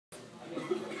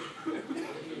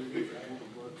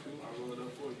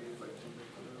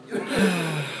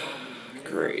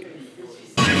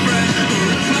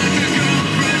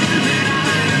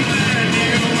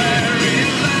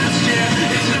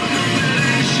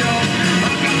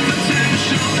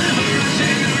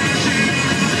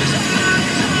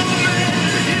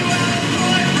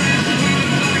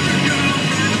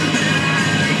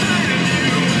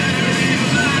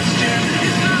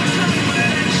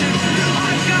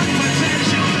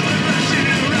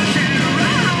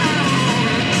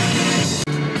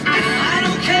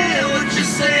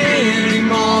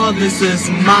This is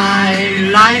my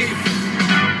life.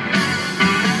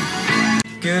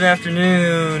 Good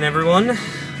afternoon, everyone.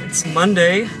 It's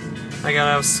Monday. I got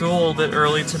out of school a little bit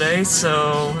early today,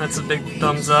 so that's a big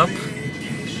thumbs up.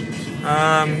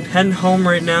 Heading home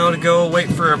right now to go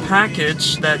wait for a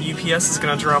package that UPS is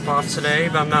going to drop off today,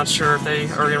 but I'm not sure if they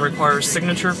are going to require a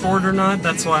signature for it or not.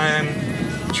 That's why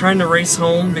I'm trying to race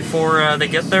home before they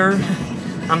get there.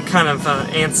 I'm kind of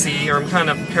antsy, or I'm kind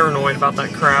of paranoid about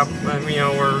that crap, you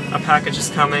know, where a package is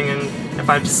coming, and if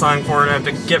I have to sign for it, I have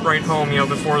to get right home, you know,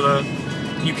 before the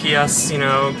UPS, you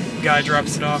know, guy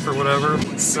drops it off or whatever.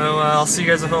 So I'll see you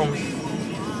guys at home.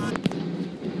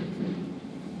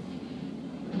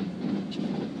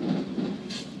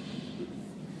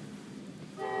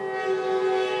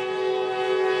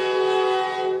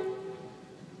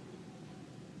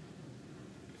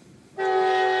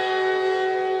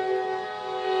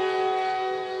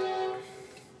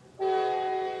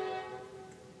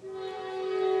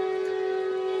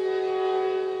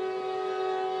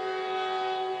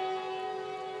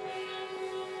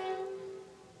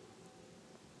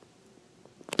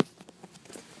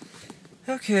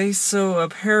 Okay, so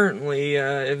apparently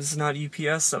it was not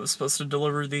UPS that was supposed to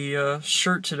deliver the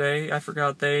shirt today. I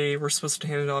forgot they were supposed to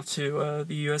hand it off to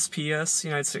the USPS,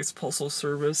 United States Postal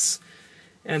Service,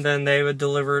 and then they would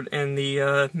deliver it in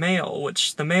the mail,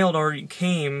 which the mail had already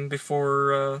came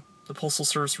before the Postal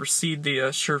Service received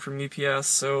the shirt from UPS,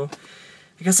 so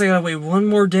I guess I gotta wait one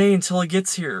more day until it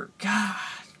gets here. God!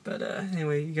 But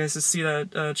anyway, you guys just see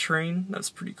that train? That's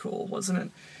pretty cool, wasn't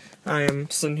it? I am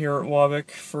sitting here at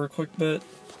Wabic for a quick bit.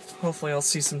 Hopefully I'll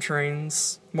see some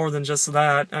trains. More than just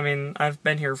that. I mean, I've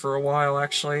been here for a while,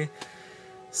 actually.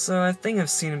 So I think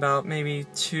I've seen about maybe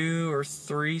 2 or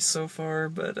 3 so far,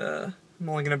 but I'm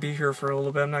only going to be here for a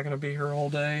little bit. I'm not going to be here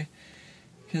all day,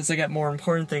 because I got more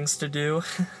important things to do.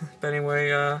 But anyway,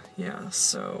 yeah,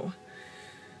 so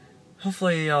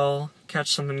hopefully I'll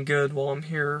catch something good while I'm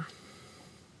here.